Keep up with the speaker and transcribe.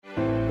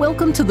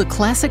Welcome to the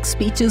Classic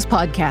Speeches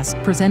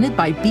podcast presented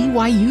by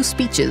BYU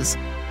Speeches,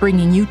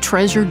 bringing you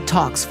treasured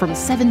talks from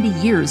 70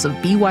 years of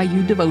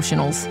BYU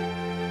devotionals.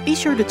 Be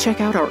sure to check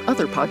out our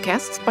other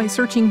podcasts by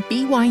searching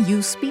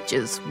BYU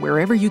Speeches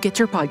wherever you get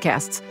your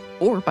podcasts,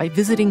 or by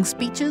visiting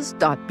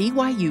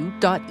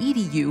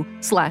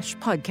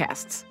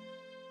speeches.byu.edu/podcasts.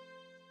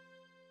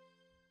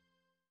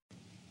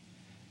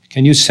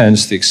 Can you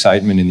sense the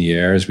excitement in the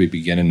air as we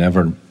begin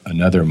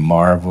another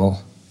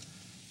marvel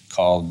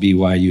called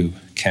BYU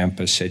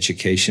Campus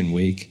Education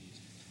Week?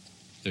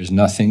 There's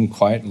nothing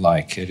quite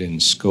like it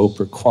in scope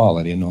or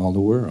quality in all the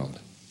world.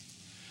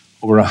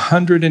 Over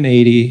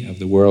 180 of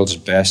the world's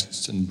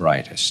best and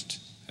brightest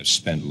have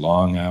spent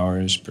long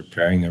hours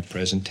preparing their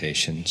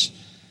presentations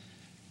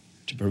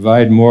to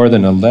provide more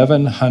than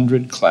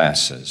 1,100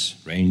 classes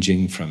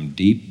ranging from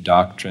deep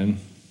doctrine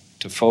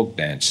to folk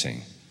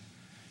dancing,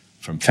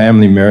 from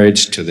family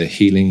marriage to the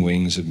healing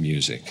wings of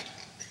music.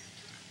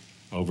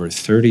 Over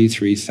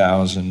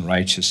 33,000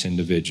 righteous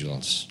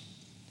individuals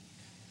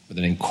with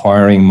an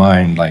inquiring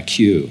mind like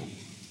you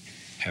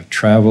have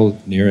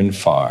traveled near and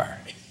far,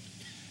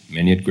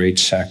 many at great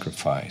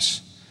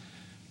sacrifice,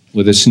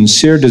 with a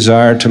sincere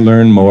desire to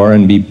learn more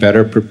and be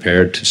better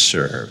prepared to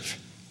serve.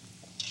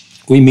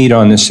 We meet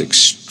on this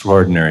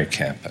extraordinary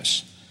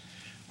campus,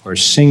 where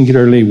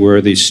singularly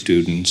worthy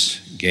students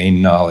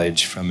gain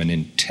knowledge from an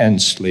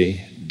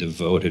intensely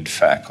devoted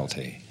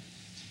faculty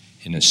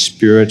in a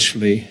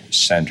spiritually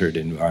centered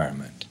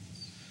environment.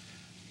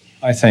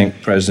 I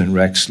thank President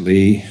Rex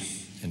Lee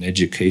and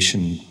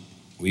Education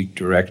Week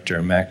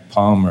Director Mac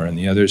Palmer and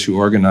the others who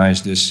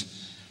organized this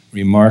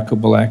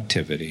remarkable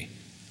activity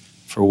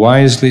for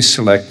wisely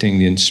selecting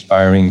the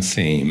inspiring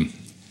theme,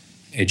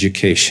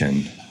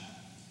 Education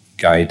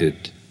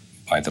Guided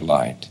by the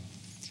Light.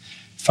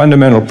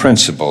 Fundamental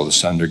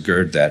principles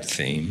undergird that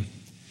theme.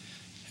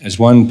 As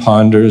one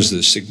ponders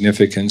the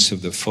significance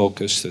of the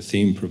focus the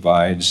theme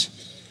provides,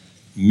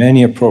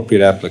 many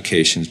appropriate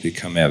applications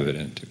become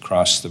evident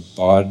across the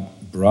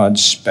broad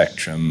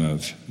spectrum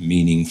of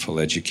meaningful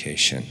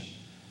education.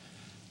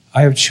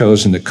 I have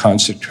chosen to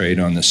concentrate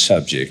on the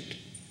subject,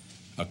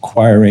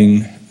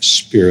 acquiring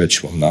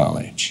spiritual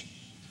knowledge,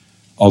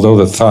 although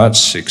the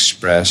thoughts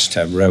expressed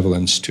have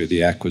relevance to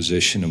the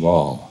acquisition of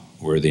all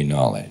worthy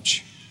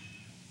knowledge.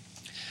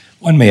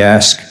 One may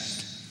ask,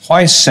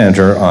 why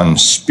center on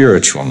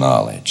spiritual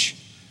knowledge?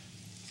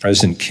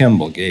 President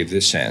Kimball gave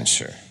this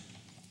answer.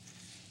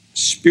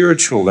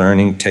 Spiritual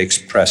learning takes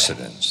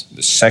precedence.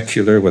 The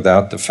secular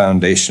without the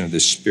foundation of the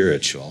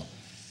spiritual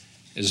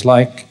is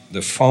like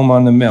the foam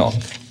on the milk,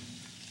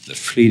 the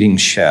fleeting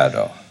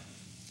shadow.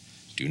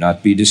 Do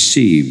not be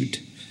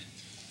deceived.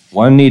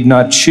 One need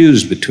not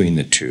choose between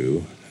the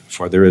two,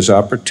 for there is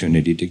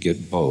opportunity to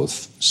get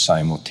both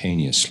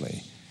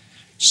simultaneously.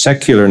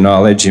 Secular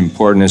knowledge,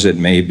 important as it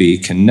may be,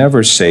 can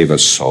never save a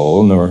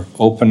soul, nor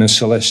open a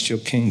celestial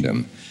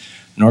kingdom,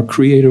 nor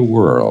create a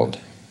world,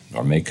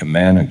 nor make a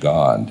man a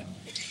god.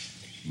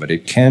 But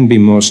it can be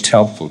most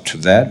helpful to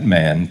that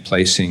man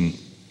placing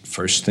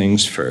first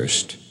things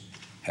first,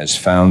 has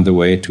found the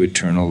way to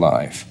eternal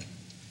life,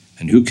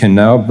 and who can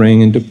now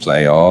bring into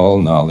play all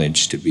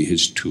knowledge to be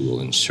his tool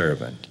and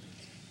servant.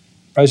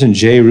 President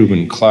J.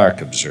 Reuben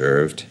Clark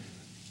observed,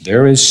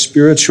 there is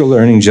spiritual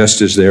learning just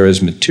as there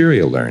is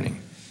material learning.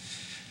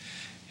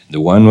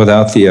 The one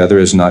without the other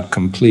is not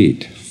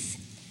complete.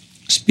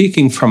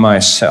 Speaking for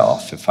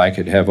myself, if I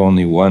could have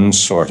only one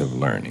sort of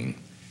learning,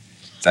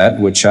 that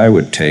which I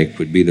would take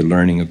would be the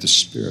learning of the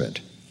Spirit,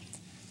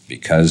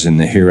 because in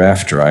the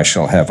hereafter I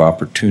shall have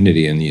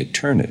opportunity in the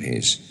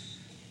eternities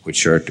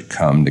which are to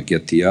come to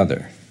get the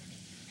other.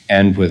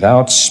 And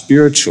without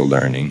spiritual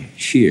learning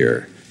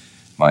here,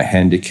 my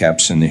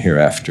handicaps in the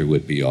hereafter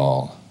would be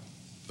all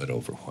but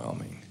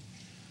overwhelming.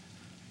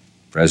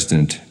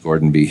 President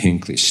Gordon B.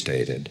 Hinckley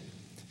stated,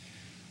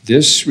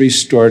 this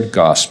restored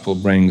gospel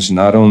brings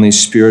not only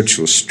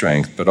spiritual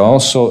strength, but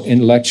also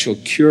intellectual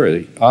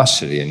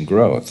curiosity and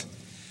growth.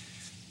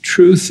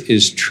 Truth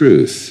is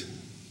truth.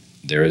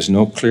 There is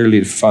no clearly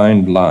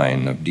defined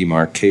line of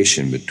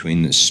demarcation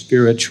between the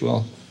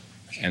spiritual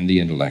and the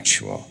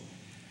intellectual,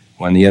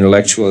 when the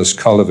intellectual is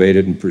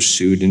cultivated and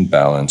pursued in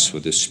balance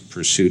with the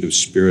pursuit of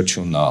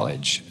spiritual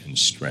knowledge and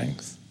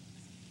strength.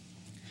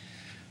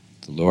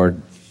 The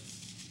Lord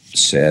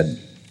said,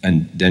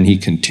 and then he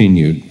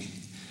continued,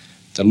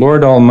 the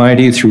Lord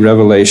Almighty, through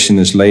revelation,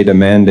 has laid a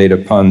mandate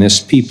upon this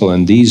people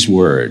in these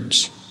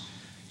words,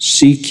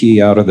 seek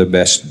ye out of the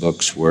best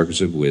books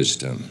words of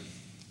wisdom.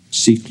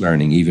 Seek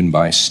learning even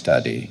by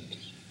study,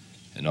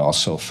 and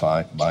also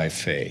by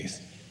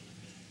faith.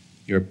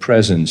 Your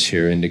presence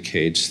here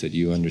indicates that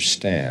you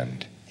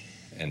understand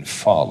and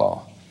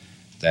follow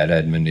that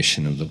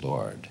admonition of the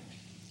Lord.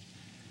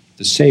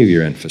 The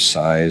Savior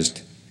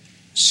emphasized,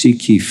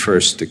 seek ye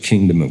first the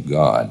kingdom of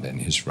God and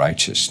his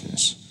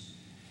righteousness,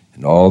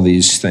 and all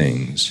these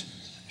things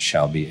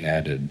shall be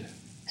added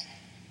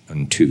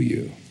unto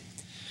you.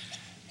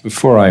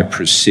 Before I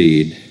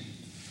proceed,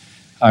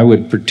 I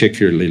would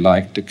particularly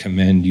like to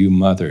commend you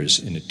mothers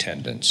in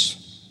attendance.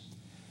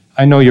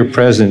 I know your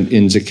presence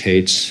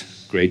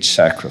indicates great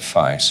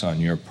sacrifice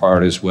on your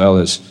part, as well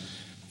as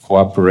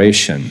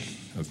cooperation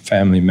of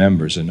family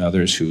members and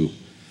others who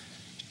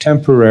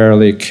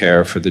temporarily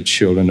care for the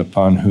children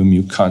upon whom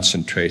you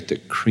concentrate the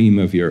cream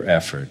of your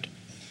effort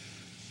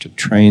to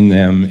train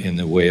them in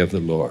the way of the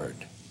Lord.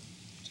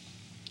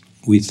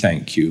 We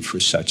thank you for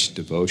such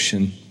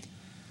devotion.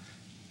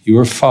 You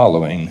are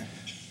following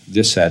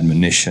this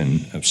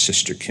admonition of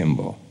Sister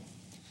Kimball.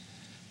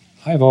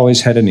 I've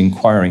always had an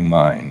inquiring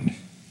mind.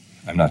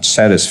 I'm not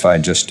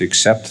satisfied just to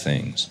accept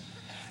things.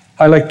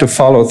 I like to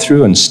follow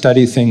through and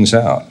study things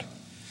out.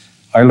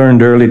 I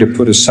learned early to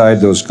put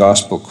aside those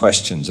gospel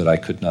questions that I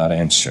could not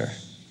answer.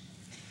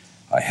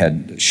 I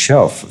had a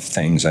shelf of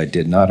things I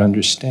did not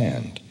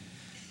understand.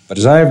 But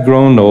as I have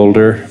grown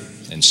older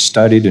and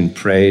studied and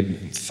prayed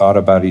and thought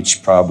about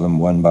each problem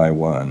one by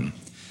one,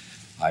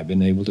 I've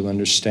been able to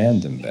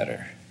understand them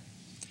better.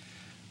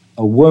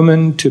 A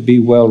woman to be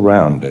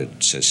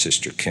well-rounded, says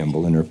Sister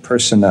Kimball, in her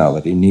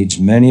personality needs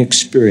many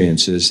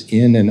experiences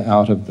in and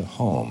out of the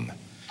home.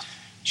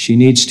 She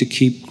needs to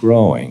keep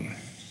growing,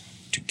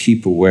 to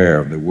keep aware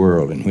of the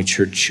world in which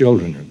her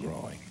children are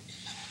growing.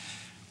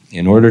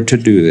 In order to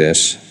do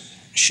this,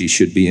 she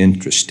should be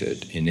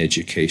interested in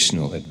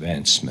educational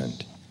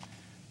advancement.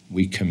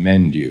 We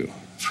commend you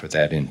for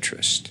that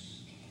interest.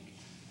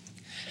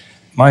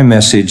 My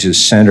message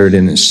is centered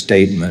in a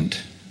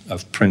statement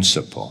of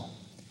principle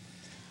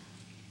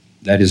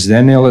that is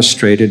then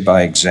illustrated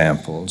by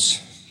examples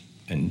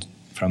and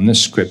from the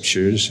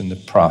scriptures and the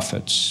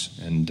prophets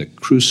and the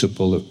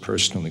crucible of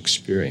personal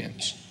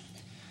experience.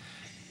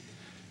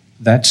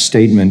 That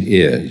statement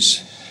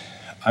is,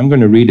 I'm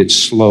going to read it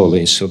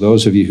slowly so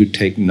those of you who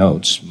take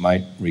notes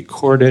might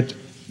record it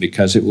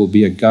because it will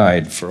be a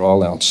guide for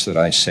all else that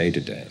I say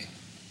today.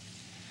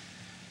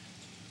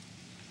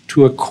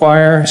 To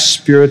acquire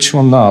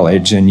spiritual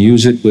knowledge and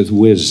use it with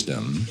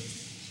wisdom,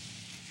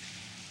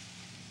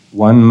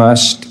 one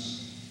must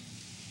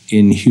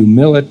in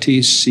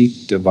humility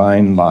seek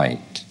divine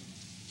light,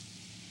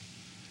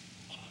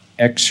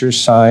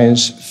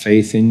 exercise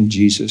faith in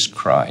Jesus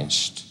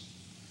Christ,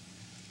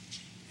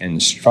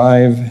 and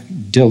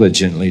strive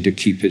diligently to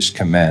keep his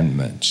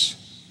commandments.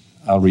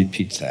 I'll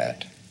repeat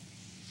that.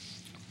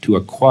 To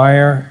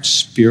acquire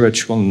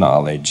spiritual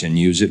knowledge and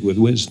use it with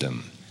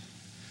wisdom,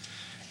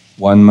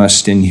 one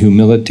must in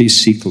humility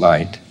seek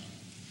light,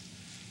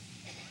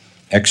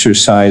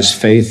 exercise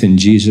faith in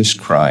Jesus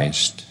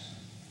Christ,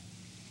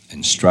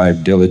 and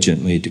strive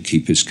diligently to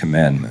keep his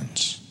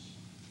commandments.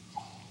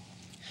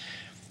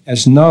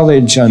 As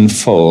knowledge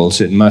unfolds,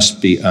 it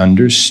must be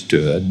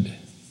understood,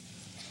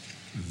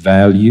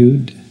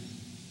 valued,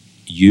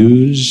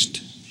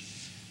 used,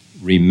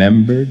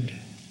 remembered,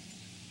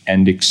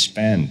 and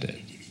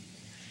expanded.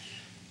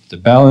 The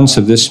balance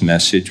of this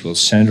message will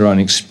center on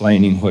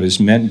explaining what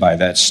is meant by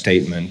that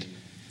statement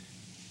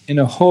in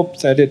a hope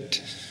that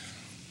it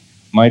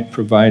might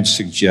provide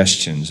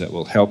suggestions that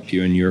will help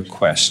you in your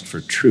quest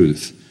for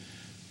truth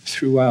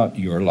throughout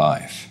your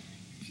life.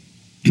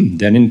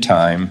 Then in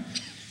time,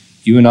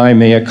 you and I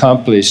may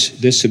accomplish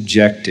this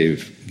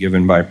objective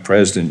given by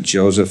President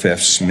Joseph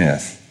F.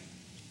 Smith.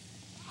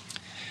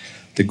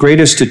 The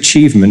greatest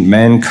achievement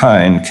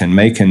mankind can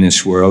make in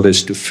this world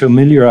is to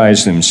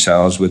familiarize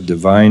themselves with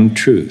divine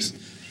truth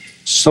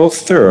so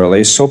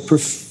thoroughly, so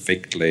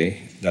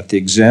perfectly, that the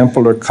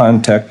example or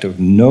contact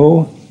of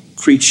no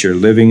creature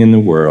living in the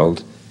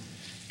world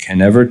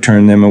can ever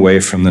turn them away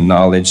from the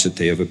knowledge that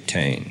they have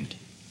obtained.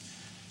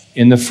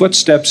 In the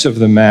footsteps of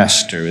the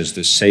Master is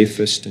the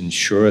safest and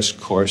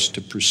surest course to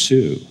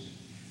pursue.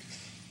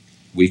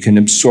 We can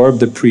absorb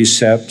the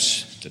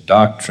precepts, the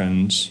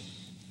doctrines,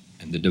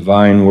 and the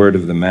divine word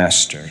of the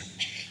Master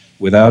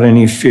without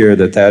any fear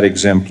that that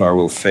exemplar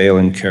will fail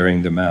in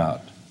carrying them out.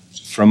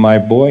 From my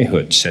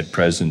boyhood, said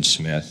President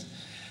Smith,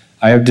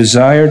 I have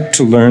desired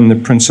to learn the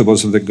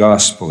principles of the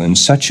gospel in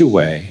such a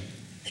way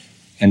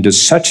and to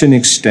such an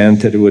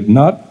extent that it would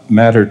not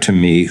matter to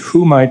me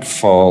who might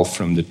fall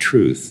from the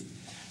truth,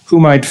 who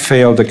might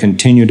fail to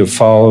continue to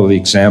follow the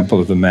example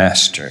of the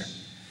Master.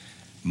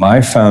 My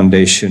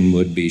foundation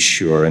would be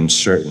sure and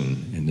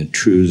certain in the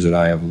truths that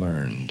I have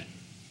learned.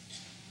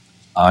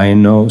 I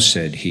know,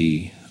 said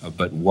he, of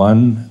but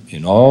one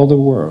in all the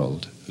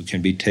world who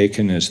can be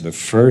taken as the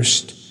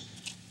first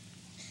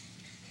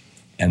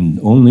and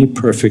only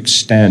perfect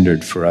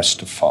standard for us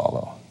to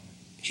follow.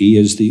 He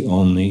is the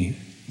only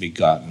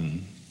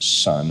begotten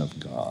Son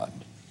of God,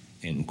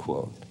 end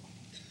quote.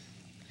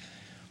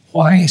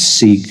 Why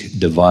seek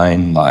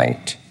divine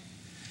light?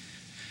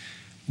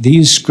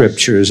 These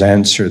scriptures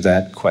answer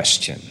that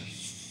question.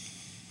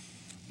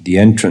 The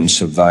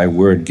entrance of thy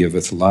word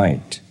giveth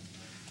light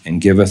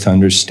and giveth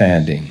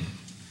understanding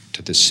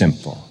to the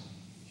simple.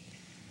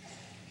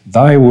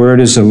 Thy word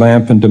is a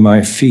lamp unto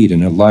my feet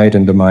and a light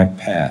unto my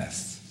path.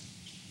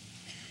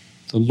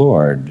 The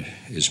Lord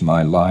is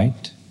my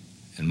light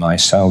and my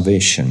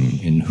salvation.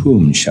 In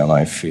whom shall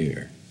I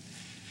fear?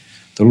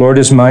 The Lord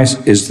is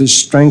the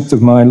strength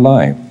of my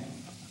life.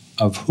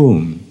 Of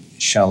whom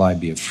shall I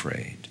be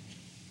afraid?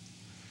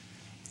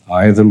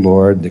 I, the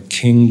Lord, the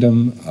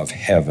kingdom of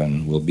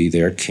heaven will be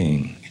their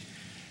king,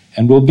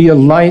 and will be a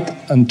light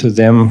unto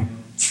them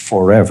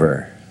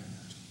forever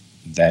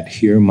that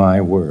hear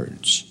my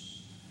words.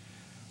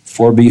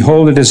 For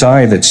behold, it is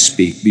I that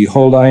speak.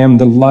 Behold, I am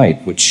the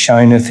light which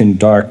shineth in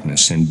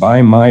darkness, and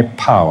by my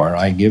power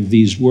I give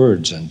these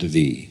words unto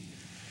thee.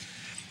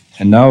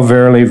 And now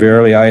verily,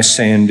 verily, I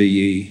say unto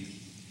ye,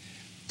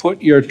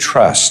 put your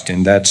trust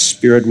in that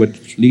Spirit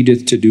which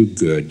leadeth to do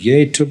good,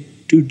 yea, to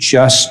do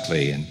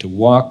justly, and to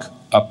walk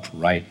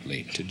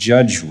uprightly, to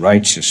judge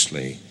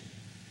righteously.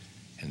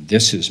 And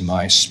this is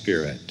my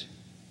Spirit.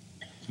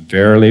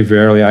 Verily,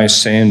 verily, I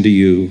say unto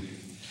you,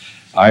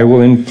 I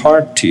will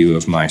impart to you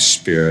of my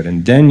Spirit,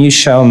 and then ye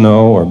shall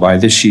know, or by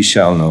this ye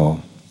shall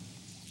know,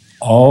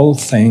 all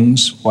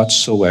things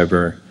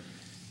whatsoever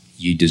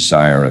ye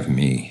desire of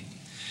me,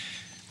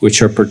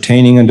 which are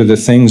pertaining unto the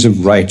things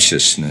of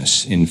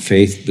righteousness, in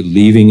faith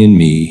believing in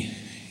me,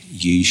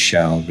 ye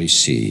shall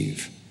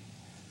receive.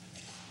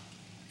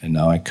 And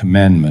now a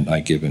commandment I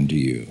give unto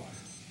you,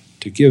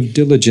 to give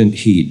diligent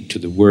heed to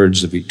the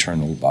words of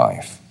eternal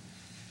life.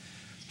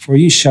 For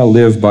ye shall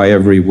live by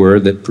every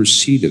word that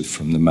proceedeth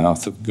from the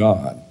mouth of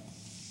God.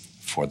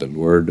 For the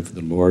word of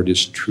the Lord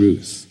is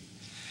truth.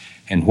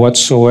 And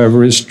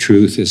whatsoever is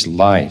truth is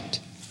light.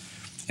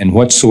 And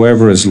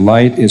whatsoever is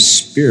light is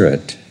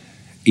spirit,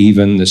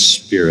 even the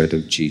Spirit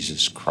of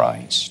Jesus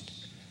Christ.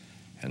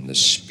 And the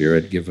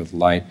Spirit giveth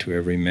light to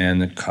every man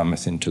that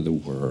cometh into the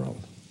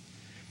world.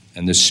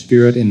 And the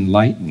Spirit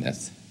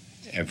enlighteneth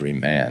every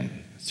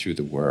man through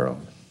the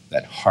world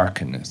that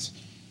hearkeneth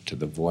to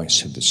the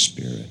voice of the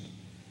Spirit.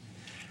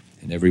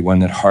 And every one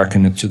that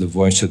hearkeneth to the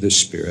voice of the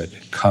Spirit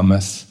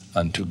cometh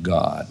unto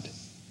God,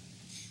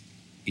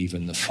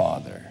 even the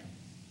Father.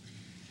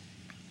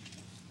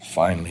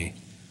 Finally,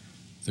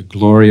 the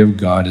glory of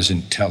God is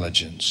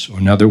intelligence, or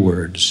in other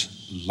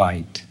words,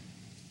 light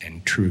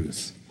and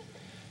truth.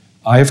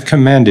 I have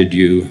commanded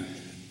you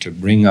to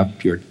bring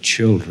up your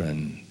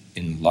children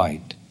in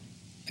light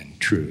and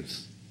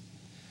truth.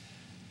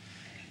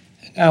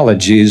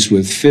 Analogies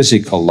with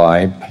physical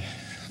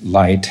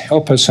light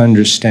help us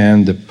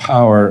understand the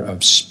power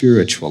of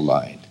spiritual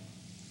light.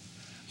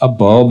 A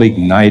bulb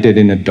ignited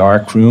in a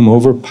dark room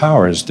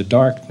overpowers the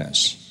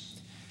darkness.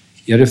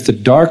 Yet if the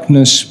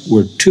darkness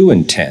were too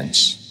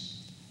intense,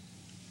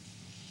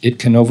 it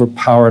can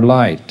overpower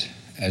light,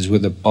 as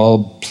with a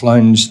bulb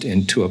plunged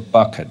into a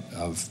bucket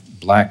of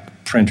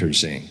black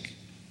printer's ink.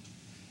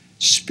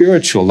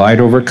 Spiritual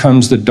light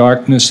overcomes the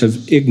darkness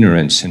of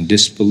ignorance and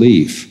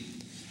disbelief.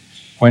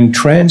 When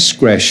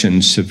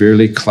transgression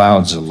severely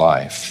clouds a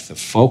life, the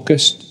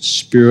focused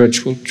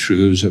spiritual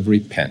truths of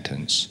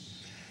repentance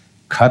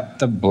cut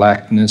the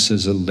blackness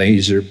as a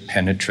laser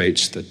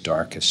penetrates the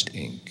darkest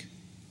ink.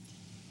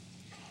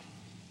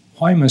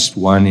 Why must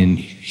one in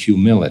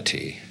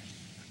humility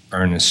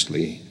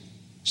earnestly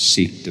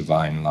seek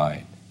divine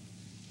light?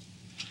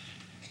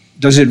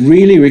 Does it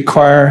really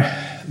require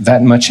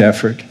that much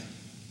effort?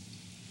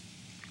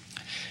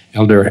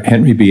 Elder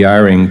Henry B.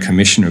 Eyring,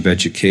 Commissioner of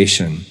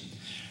Education,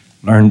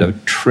 learned a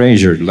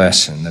treasured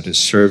lesson that has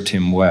served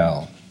him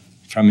well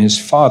from his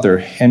father,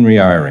 Henry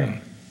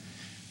Eyring.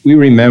 We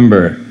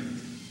remember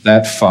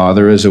that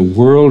father as a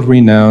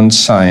world-renowned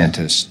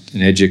scientist,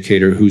 an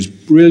educator whose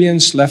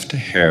brilliance left a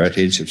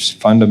heritage of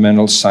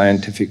fundamental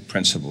scientific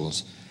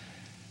principles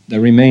that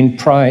remain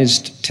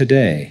prized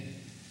today.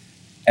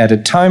 At a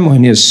time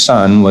when his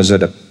son was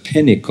at a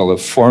pinnacle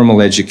of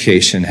formal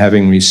education,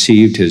 having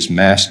received his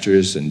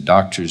master's and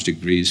doctor's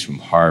degrees from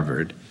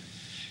Harvard,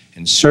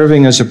 and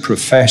serving as a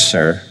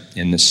professor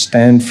in the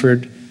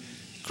Stanford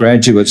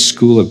Graduate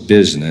School of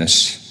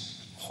Business,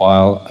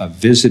 while a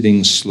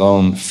visiting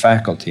Sloan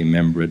faculty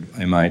member at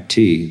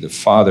MIT, the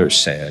father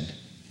said,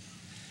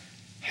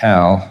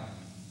 "Hal,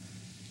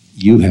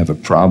 you have a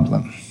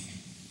problem.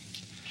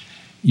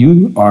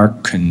 You are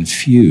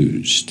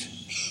confused.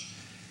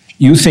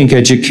 You think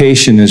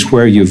education is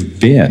where you've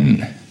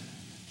been.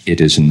 It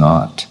is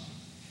not.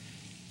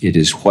 It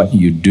is what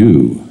you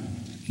do,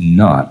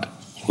 not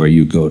where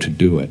you go to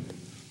do it.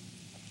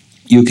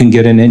 You can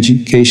get an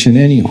education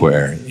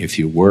anywhere if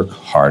you work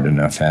hard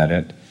enough at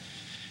it.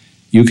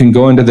 You can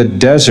go into the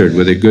desert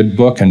with a good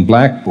book and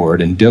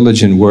blackboard and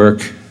diligent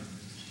work,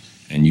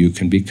 and you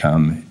can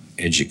become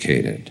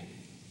educated."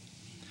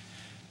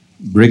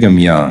 Brigham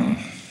Young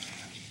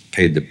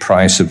paid the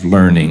price of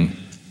learning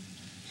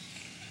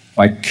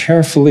by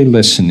carefully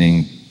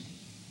listening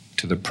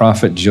to the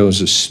prophet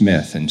Joseph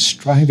Smith and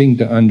striving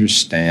to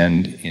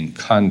understand in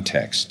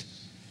context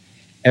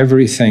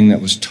everything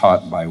that was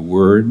taught by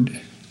word,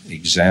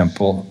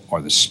 example,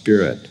 or the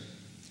Spirit.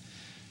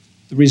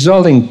 The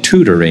resulting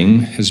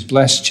tutoring has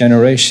blessed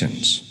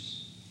generations.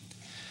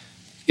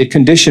 It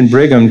conditioned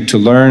Brigham to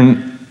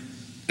learn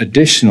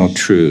additional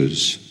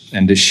truths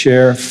and to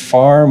share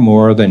far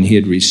more than he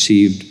had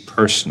received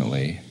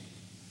personally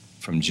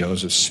from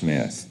Joseph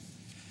Smith.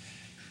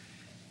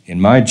 In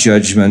my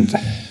judgment,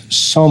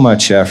 so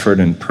much effort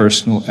and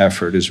personal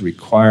effort is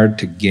required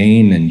to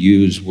gain and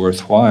use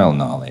worthwhile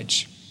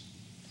knowledge.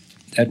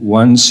 that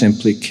one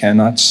simply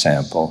cannot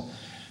sample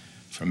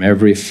from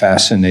every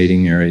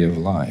fascinating area of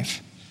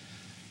life,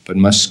 but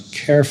must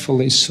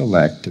carefully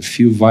select a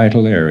few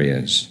vital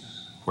areas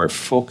where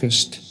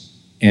focused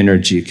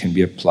energy can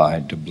be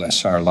applied to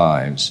bless our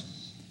lives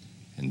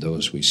and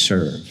those we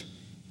serve.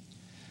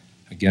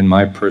 Again,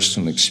 my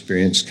personal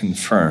experience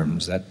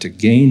confirms that to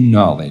gain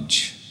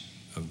knowledge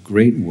of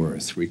great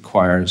worth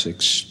requires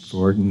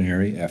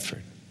extraordinary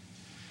effort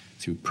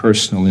through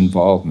personal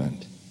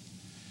involvement.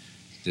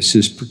 This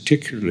is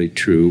particularly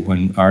true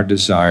when our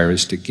desire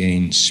is to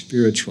gain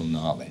spiritual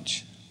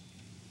knowledge.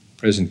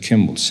 President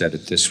Kimball said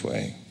it this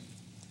way: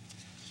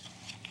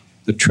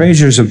 "The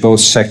treasures of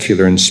both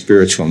secular and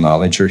spiritual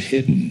knowledge are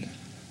hidden,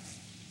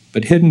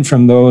 but hidden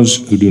from those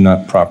who do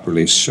not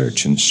properly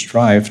search and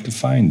strive to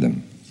find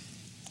them.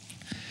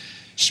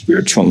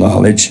 Spiritual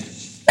knowledge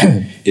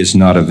is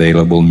not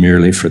available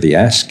merely for the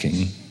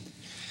asking.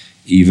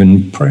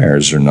 Even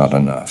prayers are not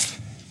enough.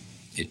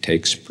 It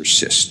takes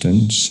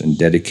persistence and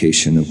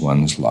dedication of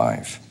one's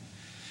life.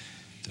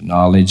 The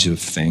knowledge of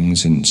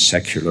things in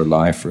secular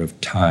life are of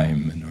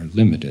time and are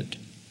limited.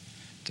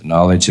 The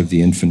knowledge of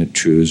the infinite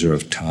truths are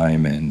of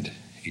time and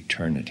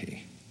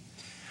eternity.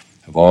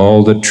 Of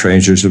all the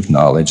treasures of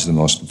knowledge, the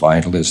most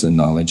vital is the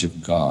knowledge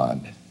of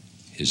God,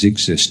 His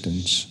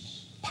existence,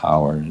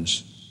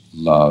 powers,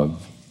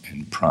 love,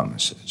 and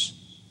promises."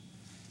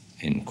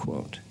 End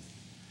quote.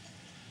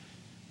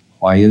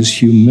 Why is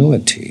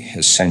humility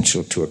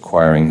essential to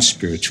acquiring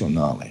spiritual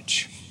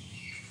knowledge?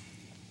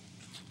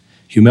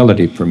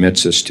 Humility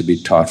permits us to be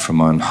taught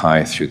from on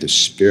high through the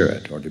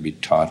Spirit, or to be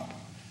taught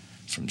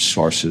from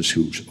sources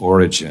whose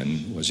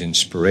origin was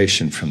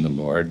inspiration from the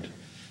Lord,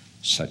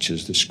 such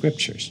as the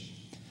Scriptures.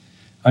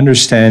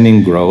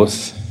 Understanding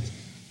growth,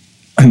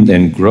 and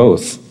then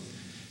growth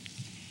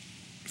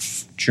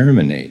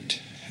germinate,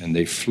 and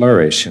they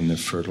flourish in the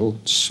fertile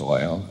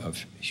soil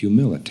of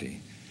humility.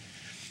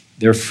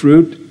 Their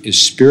fruit is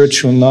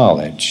spiritual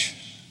knowledge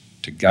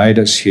to guide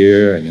us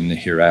here and in the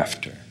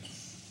hereafter.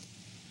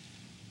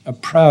 A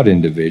proud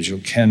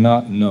individual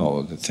cannot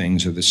know the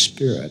things of the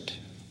Spirit.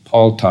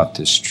 Paul taught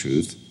this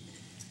truth,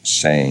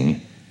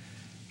 saying,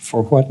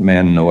 "For what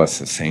man knoweth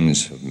the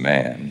things of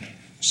man,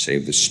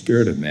 save the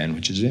Spirit of man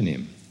which is in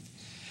him?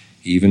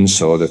 Even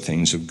so the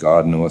things of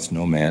God knoweth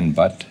no man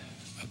but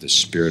of the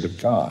Spirit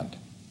of God.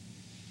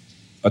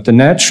 But the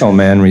natural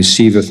man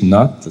receiveth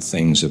not the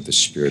things of the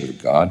Spirit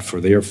of God, for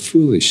they are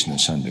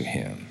foolishness unto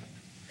him.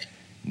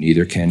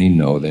 Neither can he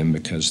know them,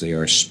 because they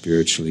are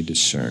spiritually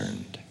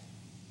discerned."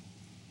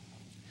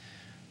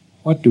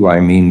 What do I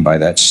mean by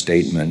that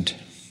statement?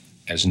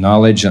 As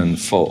knowledge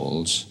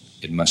unfolds,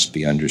 it must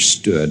be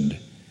understood,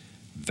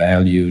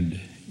 valued,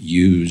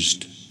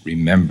 used,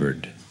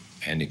 remembered,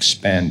 and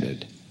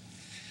expanded.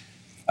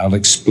 I'll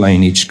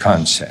explain each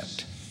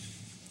concept.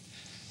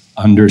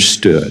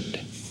 Understood.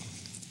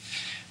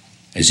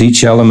 As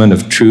each element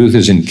of truth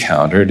is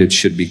encountered, it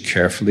should be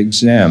carefully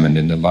examined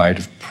in the light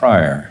of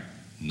prior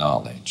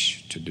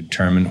knowledge to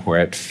determine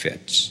where it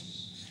fits.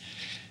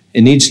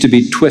 It needs to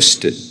be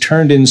twisted,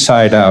 turned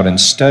inside out, and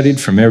studied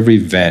from every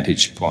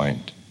vantage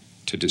point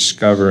to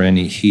discover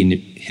any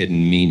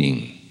hidden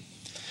meaning.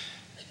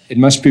 It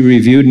must be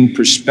reviewed in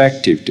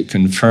perspective to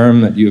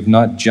confirm that you have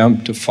not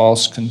jumped to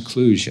false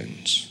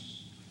conclusions.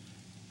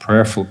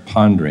 Prayerful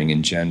pondering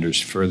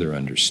engenders further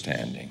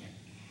understanding.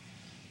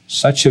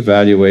 Such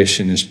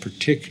evaluation is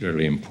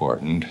particularly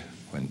important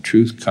when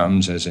truth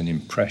comes as an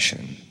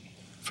impression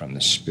from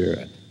the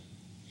Spirit.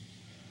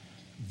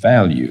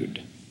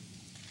 Valued.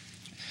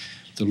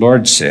 The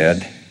Lord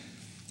said,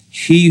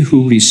 "He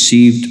who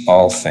received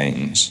all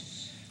things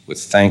with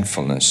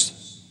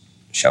thankfulness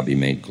shall be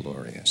made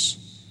glorious.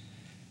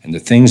 And the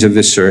things of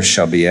this earth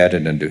shall be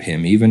added unto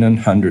him, even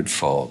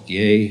 100-fold,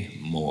 yea,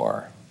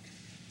 more."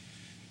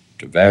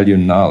 To value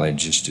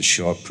knowledge is to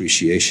show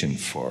appreciation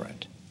for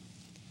it,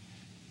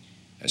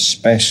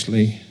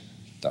 especially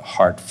the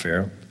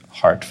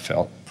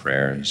heartfelt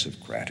prayers of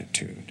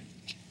gratitude.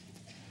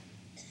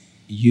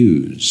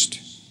 Used.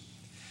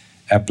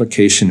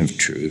 Application of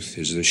truth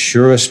is the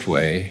surest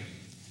way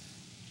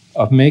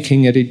of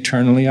making it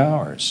eternally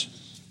ours.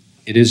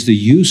 It is the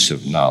use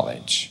of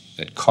knowledge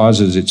that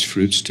causes its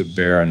fruits to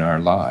bear in our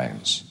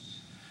lives.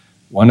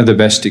 One of the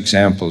best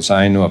examples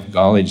I know of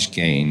knowledge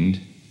gained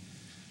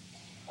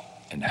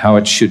and how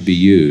it should be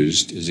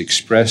used is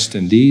expressed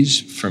in these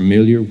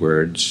familiar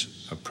words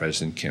of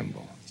President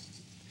Kimball.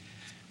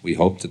 We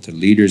hope that the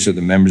leaders or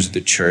the members of the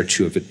church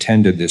who have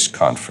attended this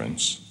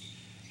conference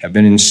have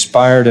been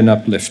inspired and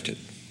uplifted.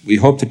 We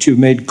hope that you've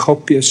made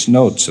copious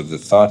notes of the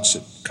thoughts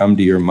that come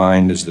to your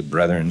mind as the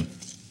brethren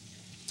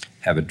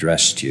have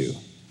addressed you.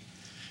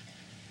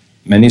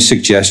 Many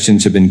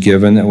suggestions have been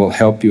given that will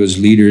help you as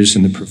leaders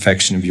in the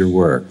perfection of your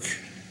work.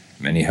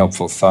 Many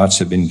helpful thoughts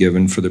have been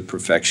given for the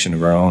perfection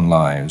of our own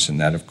lives, and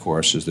that, of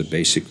course, is the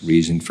basic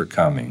reason for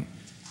coming.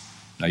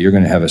 Now, you're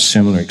going to have a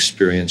similar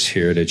experience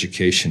here at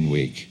Education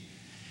Week.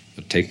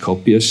 You'll take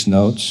copious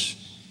notes,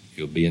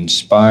 you'll be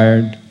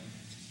inspired,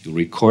 you'll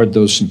record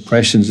those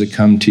impressions that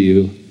come to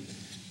you,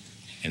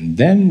 and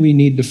then we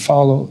need to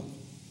follow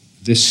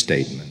this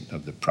statement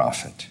of the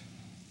prophet.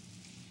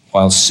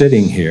 While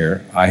sitting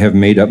here, I have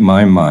made up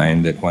my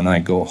mind that when I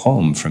go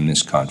home from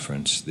this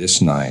conference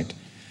this night,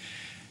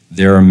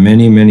 there are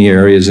many, many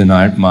areas in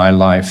my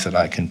life that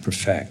I can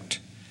perfect.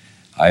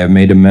 I have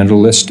made a mental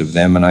list of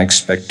them, and I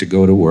expect to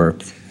go to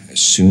work as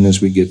soon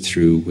as we get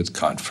through with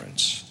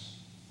conference.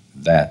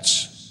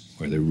 That's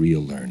where the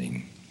real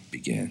learning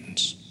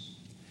begins.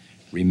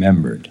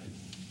 Remembered.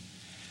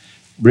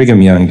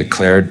 Brigham Young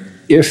declared,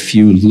 if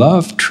you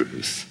love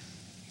truth,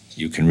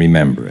 you can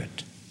remember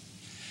it.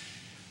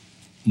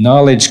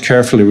 Knowledge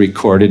carefully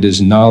recorded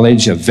is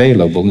knowledge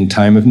available in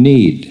time of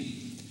need.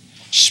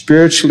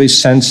 Spiritually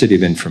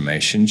sensitive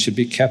information should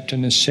be kept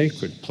in a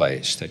sacred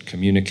place that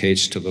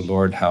communicates to the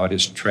Lord how it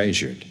is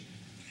treasured.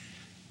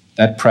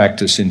 That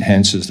practice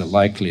enhances the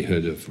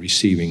likelihood of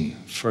receiving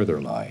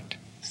further light.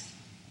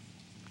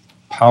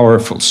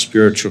 Powerful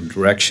spiritual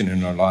direction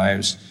in our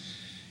lives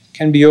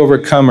can be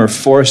overcome or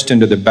forced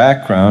into the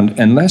background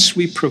unless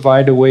we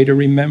provide a way to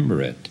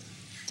remember it.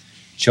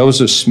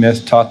 Joseph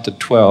Smith taught the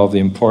 12 the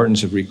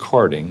importance of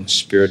recording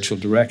spiritual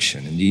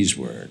direction in these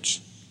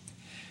words.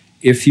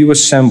 If you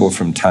assemble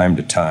from time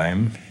to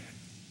time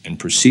and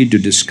proceed to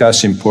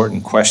discuss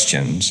important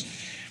questions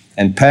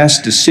and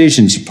pass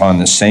decisions upon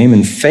the same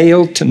and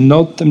fail to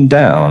note them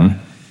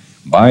down,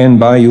 by and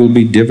by you will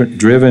be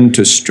driven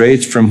to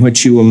straits from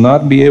which you will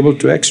not be able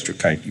to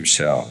extricate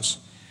yourselves,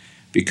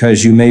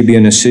 because you may be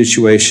in a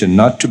situation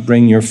not to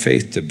bring your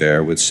faith to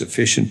bear with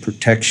sufficient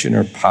protection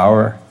or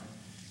power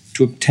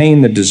to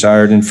obtain the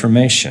desired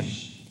information.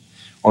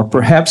 Or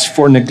perhaps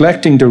for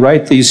neglecting to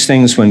write these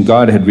things when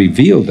God had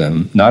revealed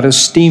them, not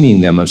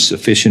esteeming them of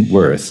sufficient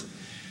worth,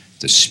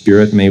 the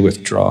Spirit may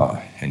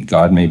withdraw, and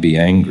God may be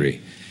angry,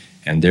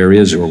 and there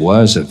is or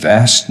was a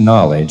vast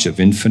knowledge of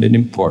infinite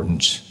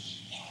importance,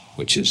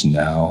 which is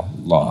now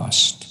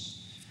lost.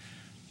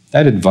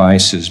 That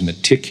advice is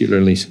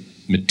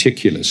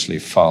meticulously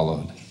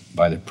followed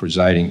by the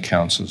presiding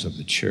councils of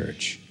the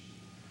church.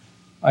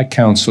 I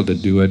counsel to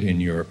do it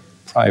in your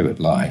private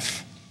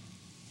life,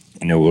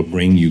 and it will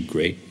bring you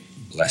great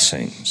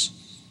blessings.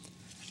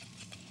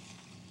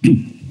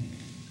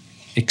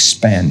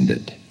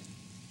 Expanded.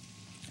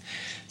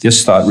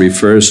 This thought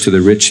refers to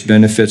the rich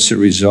benefits that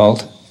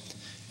result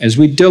as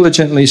we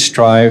diligently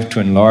strive to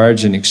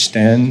enlarge and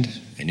extend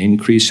and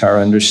increase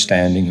our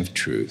understanding of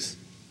truth.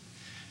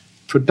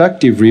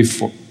 Productive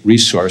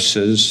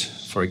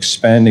resources for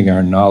expanding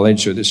our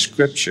knowledge are the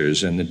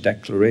scriptures and the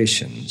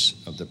declarations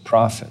of the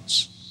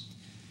prophets.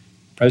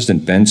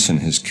 President Benson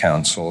has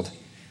counseled,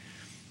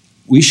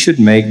 we should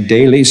make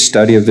daily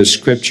study of the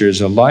scriptures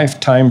a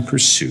lifetime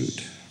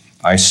pursuit.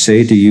 I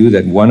say to you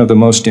that one of the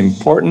most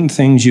important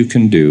things you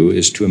can do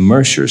is to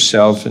immerse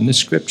yourself in the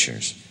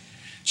scriptures.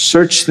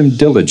 Search them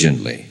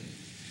diligently.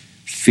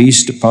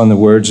 Feast upon the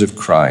words of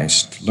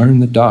Christ. Learn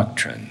the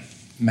doctrine.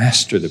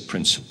 Master the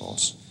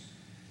principles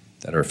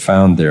that are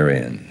found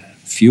therein.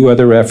 Few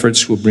other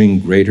efforts will bring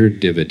greater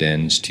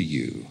dividends to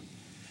you.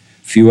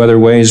 Few other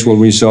ways will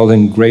result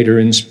in greater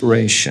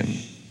inspiration.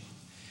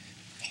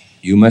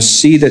 You must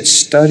see that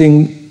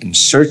studying and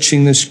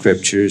searching the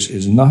scriptures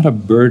is not a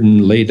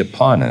burden laid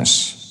upon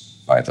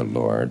us by the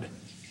Lord,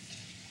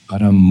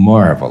 but a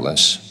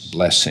marvelous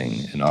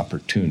blessing and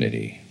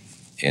opportunity,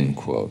 end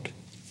quote.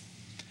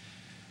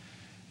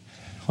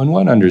 When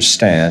one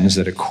understands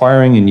that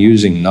acquiring and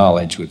using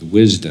knowledge with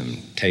wisdom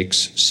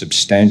takes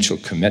substantial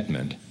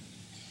commitment,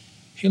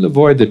 he'll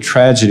avoid the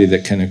tragedy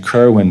that can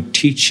occur when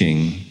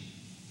teaching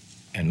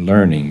and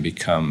learning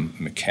become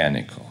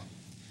mechanical.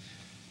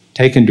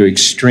 Taken to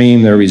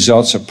extreme, there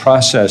results a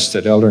process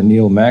that Elder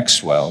Neil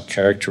Maxwell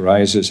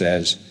characterizes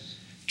as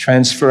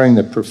transferring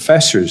the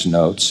professor's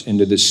notes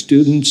into the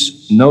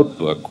student's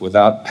notebook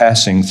without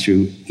passing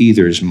through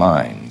either's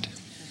mind.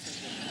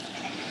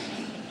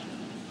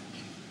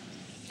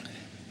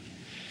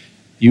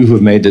 You who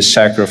have made the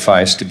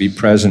sacrifice to be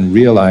present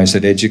realize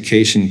that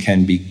education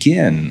can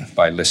begin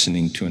by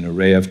listening to an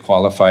array of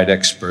qualified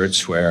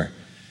experts where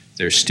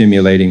their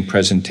stimulating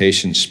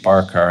presentations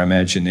spark our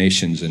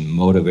imaginations and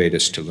motivate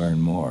us to learn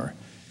more.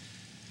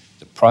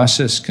 The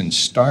process can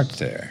start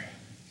there,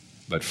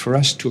 but for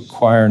us to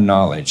acquire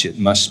knowledge, it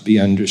must be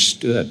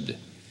understood,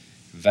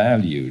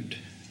 valued,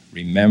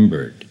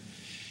 remembered,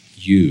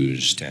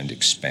 used, and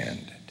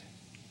expanded.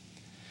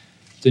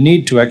 The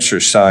need to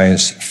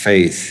exercise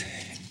faith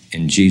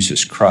in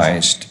Jesus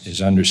Christ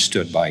is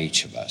understood by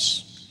each of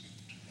us.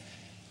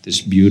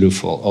 This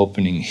beautiful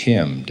opening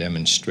hymn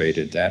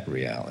demonstrated that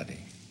reality.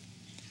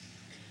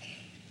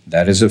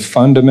 That is a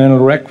fundamental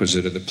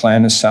requisite of the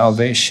plan of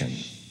salvation.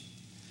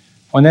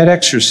 When that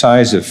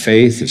exercise of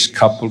faith is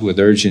coupled with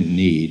urgent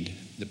need,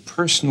 the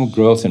personal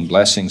growth and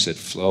blessings that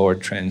flow are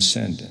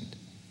transcendent.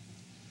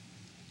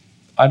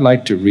 I'd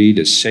like to read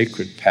a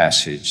sacred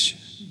passage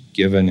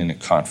given in a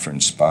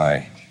conference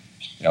by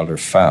Elder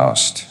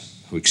Faust,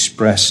 who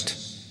expressed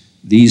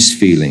these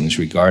feelings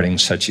regarding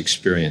such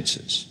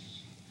experiences.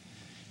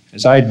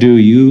 As I do,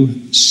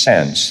 you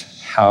sense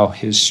how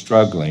his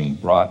struggling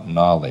brought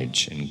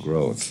knowledge and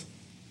growth.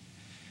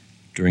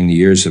 During the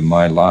years of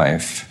my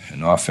life,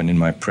 and often in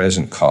my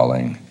present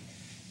calling,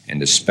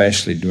 and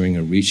especially during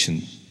a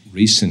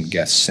recent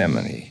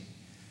Gethsemane,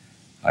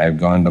 I have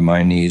gone to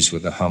my knees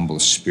with a humble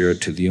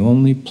spirit to the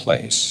only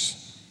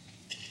place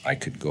I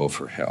could go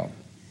for help.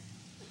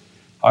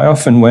 I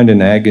often went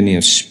in agony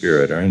of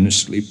spirit,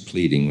 earnestly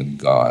pleading with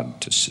God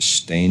to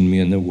sustain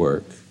me in the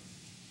work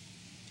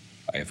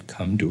I have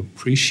come to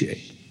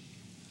appreciate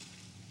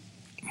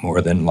more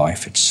than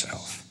life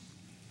itself.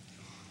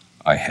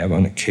 I have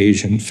on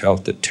occasion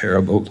felt the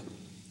terrible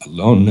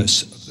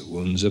aloneness of the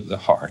wounds of the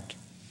heart,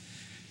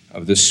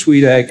 of the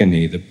sweet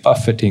agony, the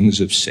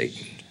buffetings of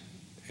Satan,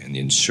 and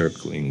the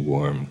encircling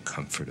warm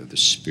comfort of the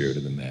Spirit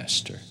of the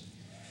Master.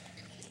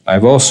 I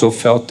have also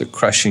felt the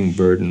crushing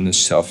burden, the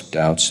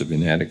self-doubts of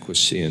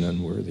inadequacy and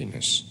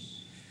unworthiness,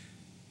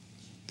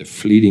 the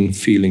fleeting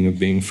feeling of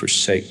being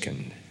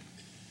forsaken,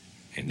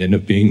 and then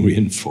of being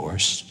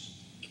reinforced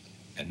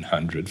an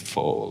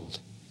hundredfold.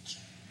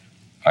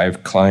 I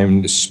have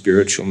climbed the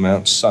spiritual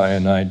Mount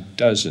Sinai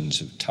dozens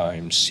of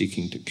times,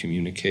 seeking to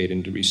communicate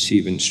and to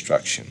receive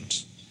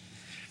instructions.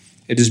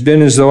 It has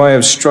been as though I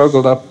have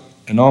struggled up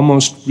an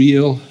almost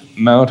real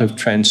Mount of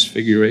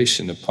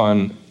Transfiguration,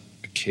 upon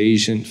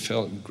occasion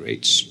felt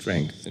great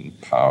strength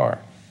and power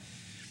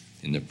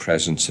in the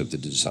presence of the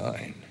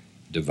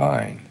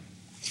divine.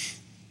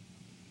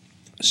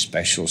 A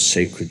special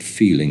sacred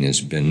feeling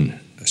has been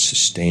a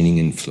sustaining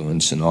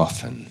influence and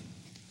often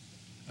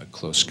a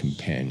close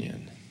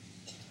companion.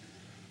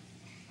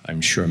 I'm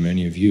sure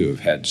many of you have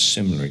had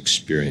similar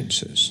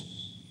experiences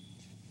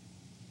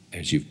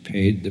as you've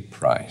paid the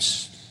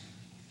price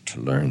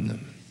to learn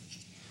them.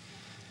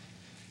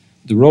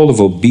 The role of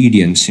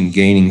obedience in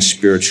gaining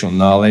spiritual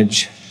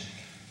knowledge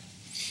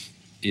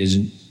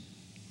is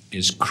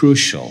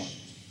crucial,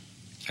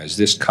 as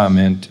this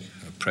comment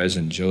of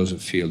President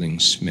Joseph Fielding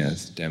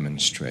Smith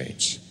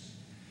demonstrates.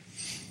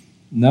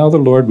 Now the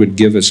Lord would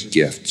give us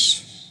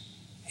gifts.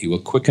 He will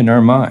quicken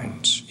our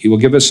minds. He will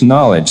give us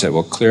knowledge that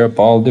will clear up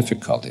all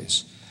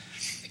difficulties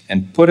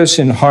and put us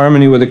in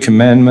harmony with the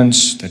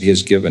commandments that He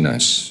has given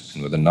us,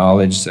 and with a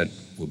knowledge that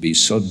will be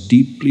so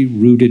deeply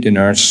rooted in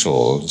our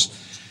souls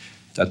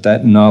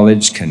that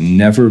knowledge can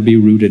never be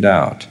rooted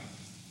out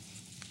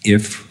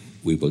if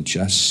we will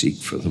just seek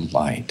for the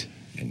light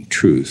and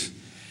truth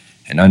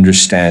and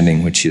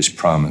understanding which He has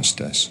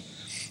promised us,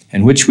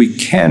 and which we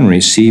can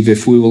receive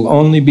if we will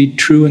only be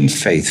true and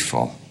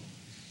faithful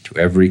to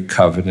every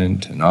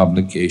covenant and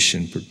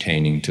obligation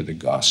pertaining to the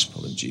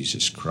gospel of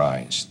Jesus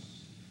Christ.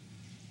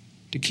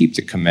 To keep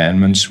the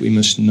commandments, we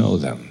must know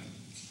them.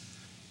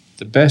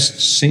 The best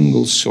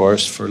single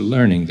source for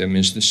learning them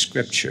is the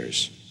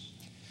Scriptures.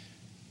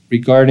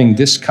 Regarding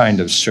this kind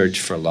of search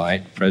for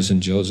light,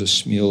 President Joseph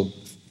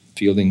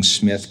Fielding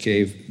Smith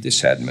gave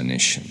this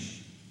admonition,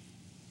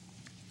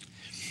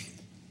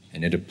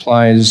 and it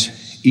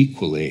applies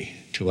equally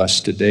to us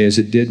today as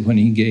it did when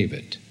he gave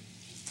it.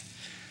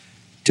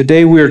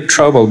 Today we are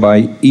troubled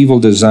by evil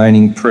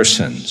designing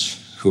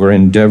persons who are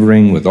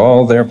endeavoring with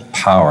all their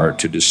power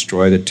to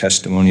destroy the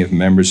testimony of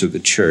members of the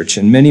church,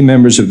 and many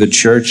members of the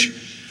church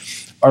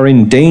are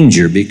in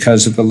danger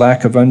because of the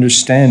lack of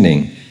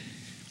understanding,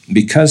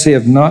 because they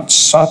have not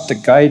sought the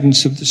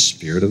guidance of the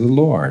Spirit of the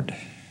Lord.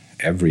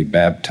 Every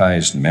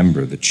baptized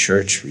member of the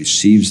church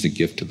receives the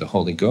gift of the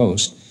Holy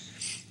Ghost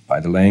by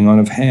the laying on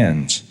of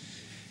hands.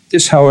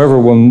 This, however,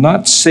 will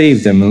not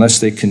save them unless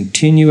they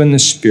continue in the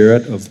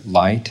spirit of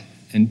light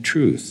and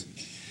truth.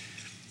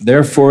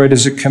 Therefore, it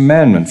is a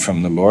commandment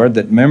from the Lord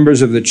that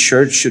members of the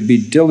church should be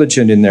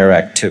diligent in their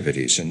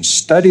activities and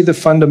study the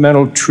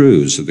fundamental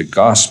truths of the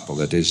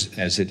gospel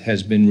as it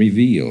has been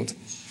revealed.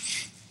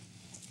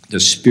 The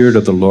Spirit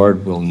of the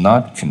Lord will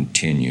not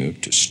continue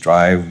to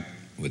strive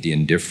with the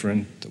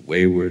indifferent, the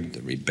wayward,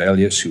 the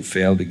rebellious who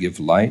fail to give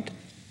light,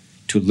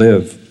 to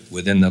live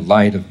within the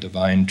light of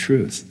divine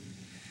truth.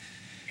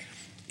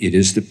 It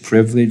is the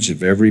privilege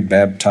of every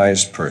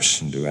baptized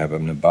person to have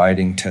an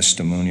abiding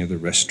testimony of the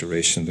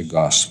restoration of the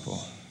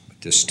gospel.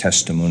 But this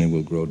testimony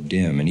will grow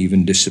dim and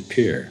even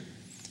disappear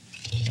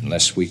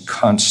unless we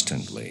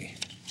constantly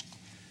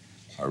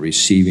are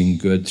receiving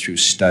good through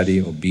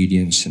study,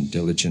 obedience, and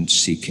diligent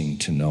seeking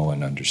to know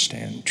and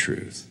understand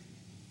truth.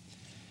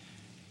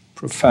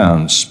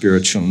 Profound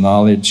spiritual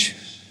knowledge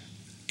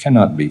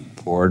cannot be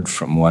poured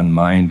from one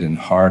mind and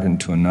heart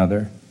into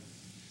another.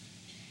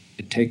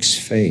 It takes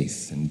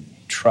faith and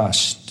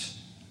trust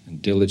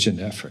and diligent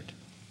effort.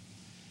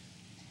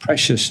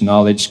 Precious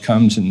knowledge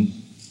comes in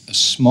a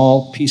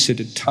small piece at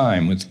a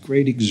time with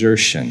great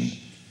exertion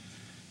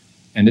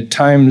and at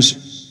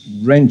times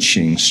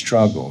wrenching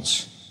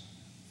struggles.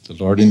 The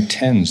Lord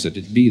intends that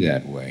it be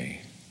that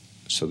way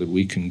so that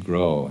we can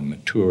grow and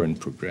mature and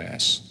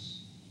progress.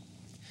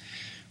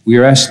 We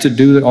are asked to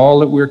do all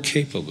that we're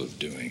capable of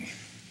doing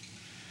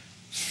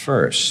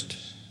first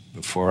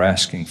before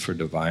asking for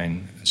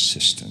divine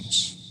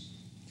assistance.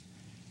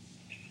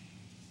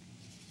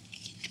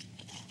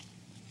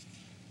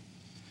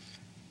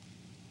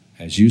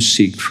 As you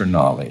seek for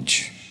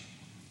knowledge,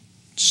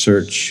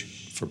 search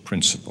for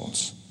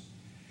principles.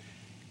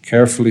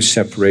 carefully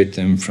separate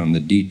them from the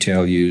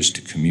detail used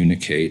to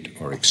communicate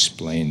or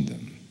explain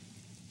them.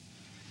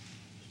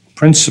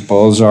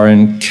 Principles are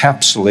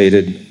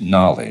encapsulated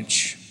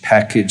knowledge,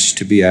 packaged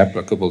to be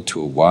applicable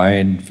to a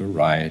wide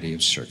variety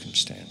of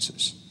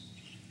circumstances.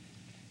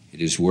 It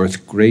is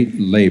worth great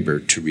labor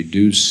to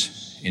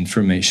reduce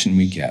information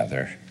we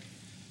gather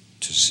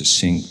to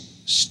succinct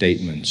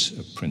statements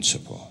of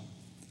principle.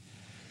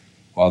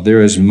 While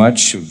there is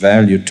much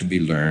value to be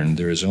learned,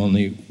 there is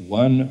only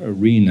one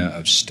arena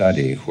of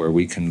study where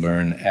we can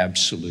learn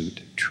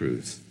absolute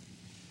truth,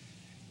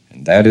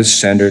 and that is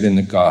centered in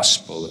the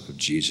gospel of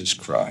Jesus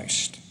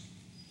Christ.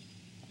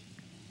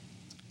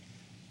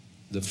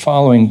 The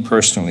following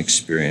personal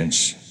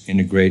experience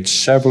integrates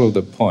several of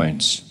the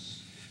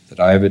points that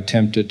I have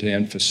attempted to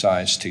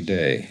emphasize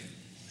today.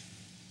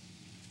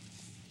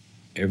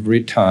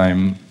 Every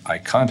time I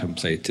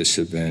contemplate this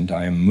event,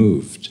 I am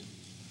moved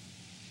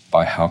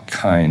by how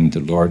kind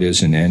the Lord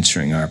is in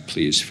answering our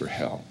pleas for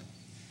help.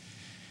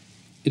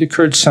 It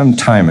occurred some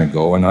time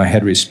ago when I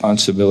had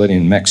responsibility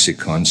in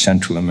Mexico and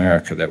Central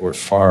America that were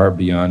far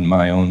beyond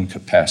my own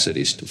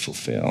capacities to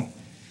fulfill.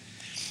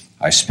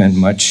 I spent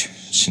much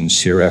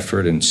sincere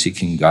effort in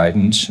seeking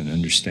guidance and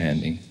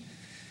understanding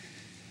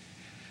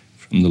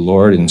from the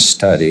Lord in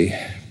study,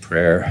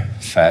 prayer,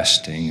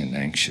 fasting, and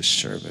anxious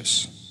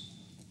service.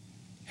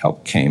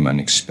 Help came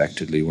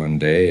unexpectedly one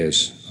day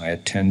as I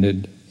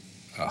attended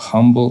a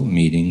humble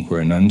meeting where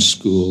an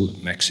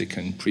unschooled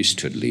Mexican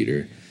priesthood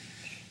leader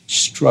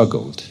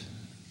struggled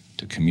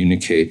to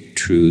communicate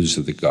truths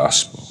of the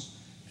gospel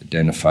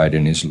identified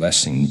in his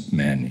lesson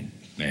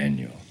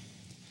manual.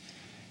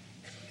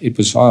 It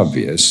was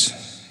obvious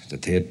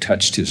that they had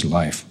touched his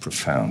life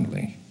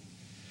profoundly.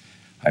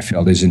 I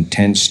felt his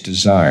intense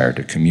desire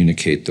to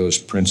communicate those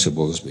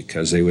principles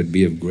because they would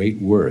be of great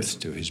worth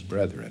to his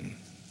brethren.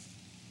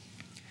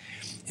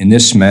 In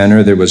this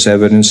manner, there was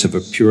evidence of a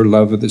pure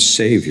love of the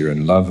Savior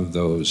and love of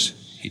those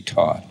he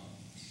taught.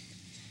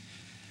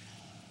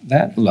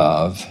 That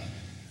love,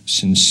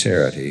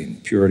 sincerity,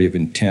 and purity of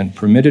intent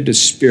permitted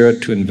his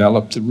spirit to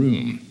envelop the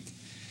room.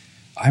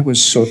 I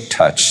was so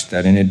touched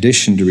that in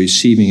addition to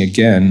receiving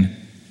again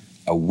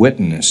a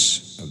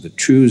witness of the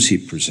truths he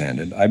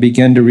presented, I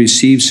began to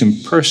receive some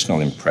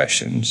personal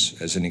impressions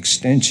as an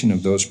extension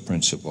of those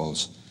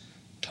principles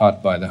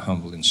taught by the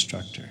humble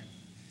instructor.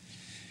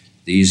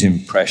 These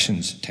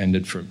impressions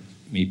intended for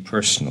me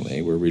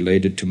personally were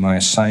related to my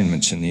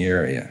assignments in the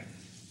area.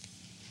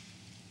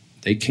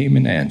 They came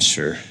in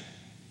answer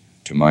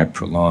to my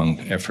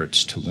prolonged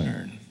efforts to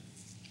learn.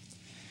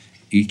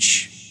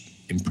 Each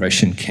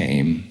impression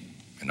came,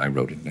 and I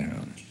wrote it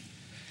down.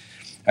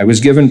 I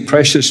was given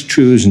precious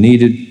truths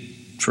needed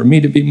for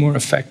me to be more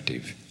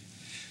effective.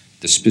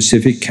 The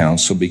specific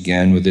counsel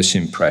began with this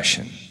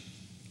impression: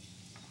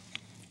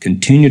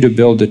 continue to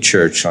build the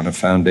church on a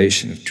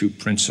foundation of true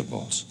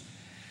principles,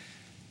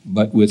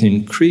 but with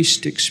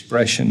increased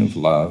expression of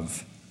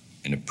love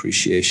and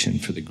appreciation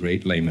for the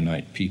great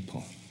Lamanite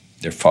people.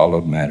 There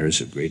followed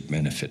matters of great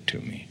benefit to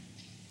me.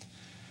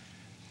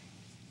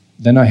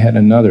 Then I had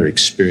another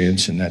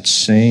experience in that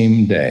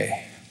same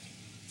day.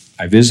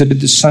 I visited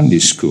the Sunday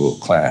school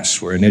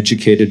class where an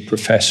educated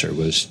professor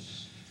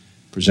was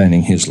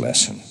presenting his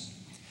lesson.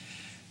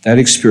 That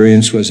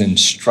experience was in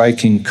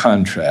striking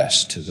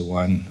contrast to the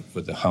one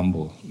with the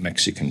humble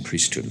Mexican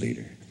priesthood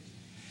leader.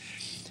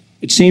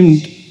 It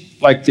seemed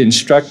like the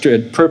instructor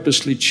had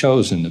purposely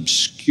chosen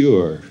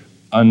obscure,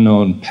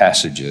 unknown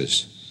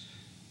passages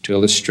to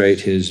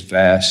illustrate his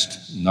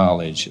vast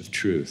knowledge of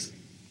truth.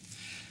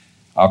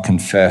 I'll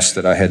confess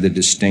that I had the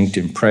distinct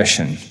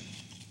impression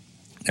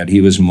that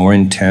he was more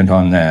intent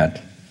on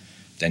that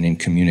than in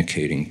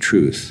communicating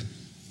truth,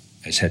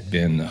 as had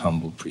been the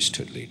humble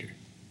priesthood leader.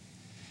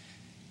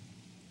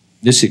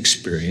 This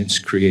experience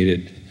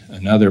created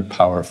another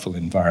powerful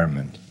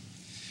environment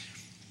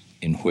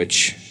in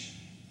which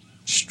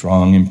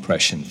strong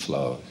impression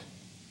flowed.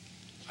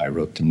 I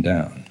wrote them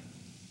down.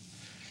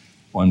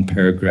 One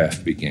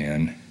paragraph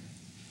began,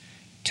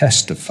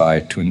 testify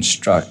to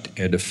instruct,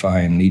 edify,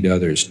 and lead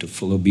others to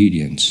full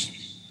obedience,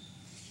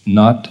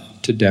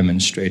 not to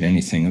demonstrate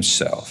anything of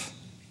self.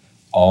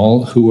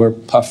 All who are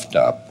puffed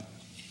up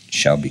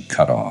shall be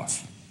cut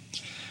off.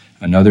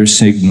 Another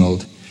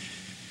signaled,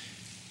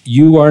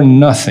 you are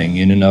nothing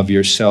in and of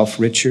yourself,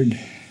 Richard.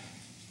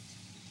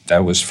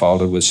 That was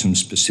followed with some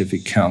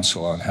specific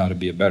counsel on how to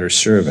be a better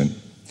servant.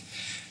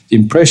 The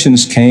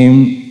impressions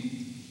came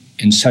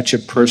in such a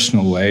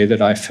personal way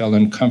that I felt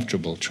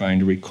uncomfortable trying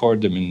to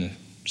record them in the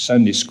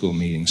Sunday school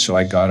meeting, so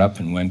I got up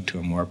and went to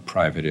a more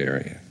private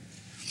area.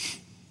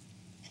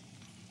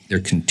 There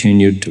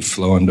continued to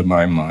flow into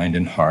my mind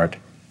and heart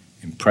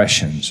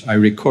impressions. I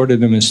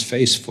recorded them as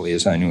faithfully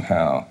as I knew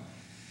how.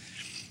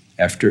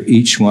 After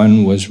each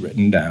one was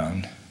written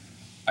down,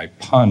 I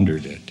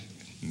pondered it,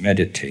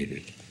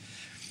 meditated,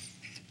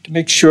 to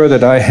make sure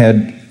that I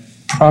had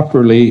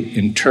properly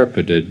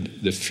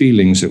interpreted the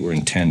feelings that were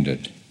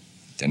intended.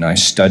 Then I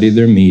studied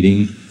their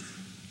meaning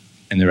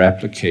and their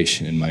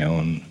application in my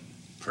own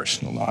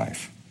personal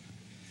life.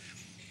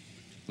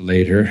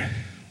 Later,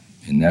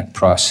 In that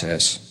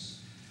process,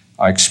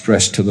 I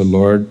expressed to the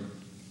Lord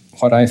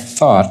what I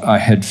thought I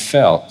had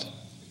felt,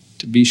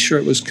 to be sure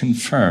it was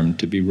confirmed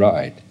to be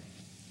right.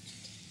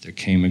 There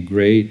came a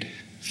great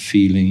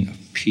feeling of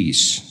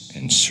peace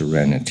and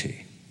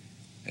serenity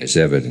as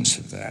evidence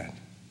of that.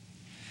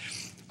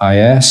 I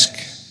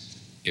asked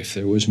if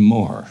there was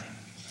more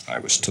I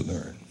was to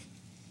learn.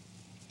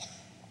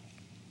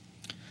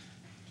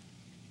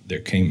 There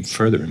came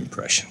further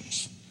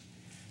impressions,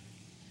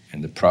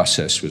 and the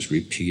process was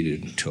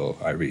repeated until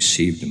I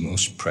received the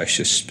most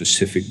precious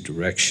specific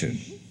direction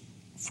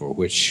for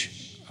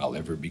which I'll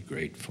ever be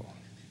grateful.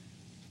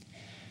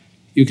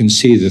 You can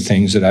see the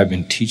things that I've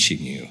been teaching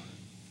you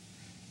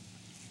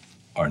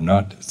are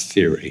not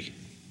theory.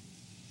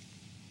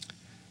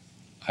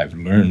 I've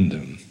learned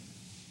them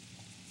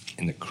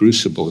in the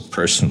crucible of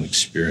personal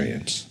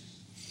experience.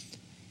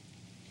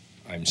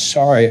 I'm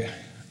sorry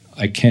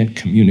I can't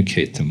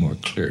communicate them more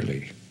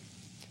clearly,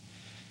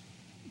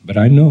 but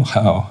I know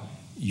how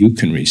you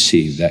can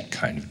receive that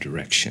kind of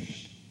direction.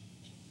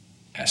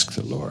 Ask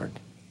the Lord.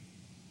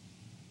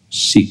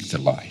 Seek the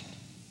light.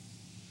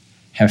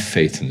 Have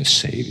faith in the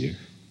Savior.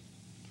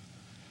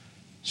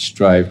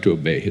 Strive to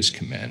obey his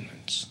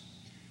commandments,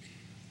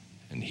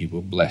 and he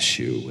will bless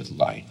you with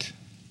light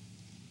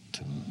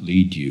to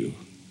lead you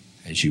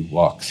as you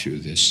walk through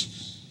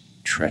this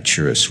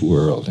treacherous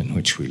world in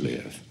which we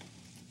live.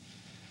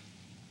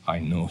 I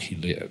know he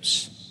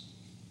lives.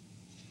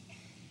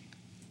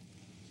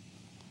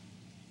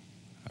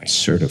 I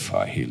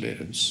certify he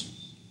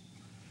lives.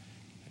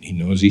 And he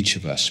knows each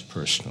of us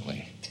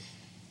personally.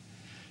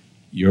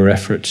 Your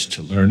efforts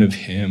to learn of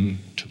him,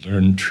 to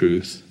learn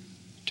truth,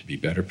 to be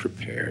better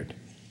prepared,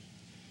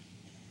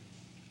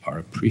 are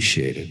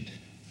appreciated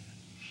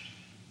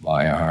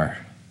by our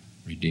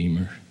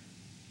Redeemer.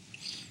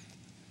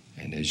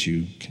 And as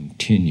you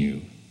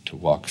continue to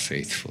walk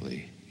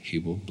faithfully, he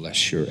will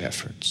bless your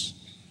efforts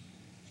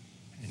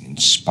and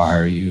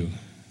inspire you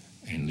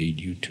and lead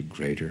you to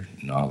greater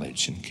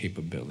knowledge and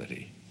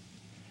capability.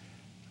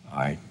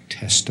 I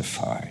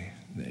testify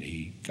that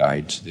he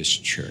guides this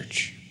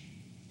church.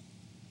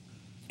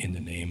 In the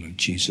name of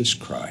Jesus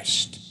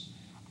Christ,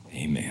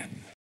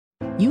 amen.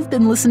 You've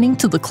been listening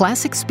to the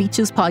Classic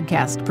Speeches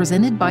podcast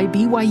presented by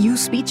BYU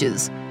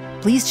Speeches.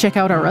 Please check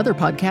out our other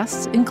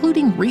podcasts,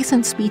 including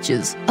recent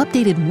speeches,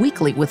 updated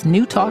weekly with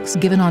new talks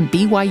given on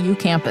BYU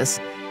campus,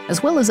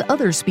 as well as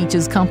other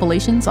speeches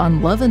compilations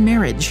on love and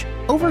marriage,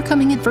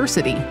 overcoming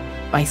adversity,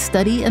 by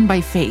study and by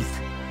faith.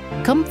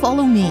 Come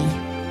follow me,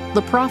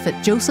 the prophet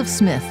Joseph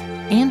Smith,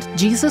 and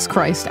Jesus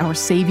Christ, our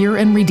Savior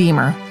and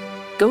Redeemer.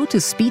 Go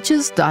to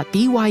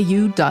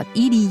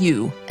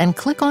speeches.byu.edu and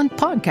click on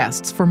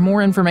podcasts for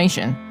more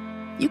information.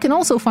 You can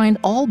also find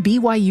all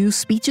BYU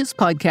Speeches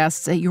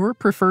podcasts at your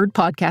preferred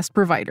podcast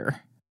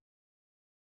provider.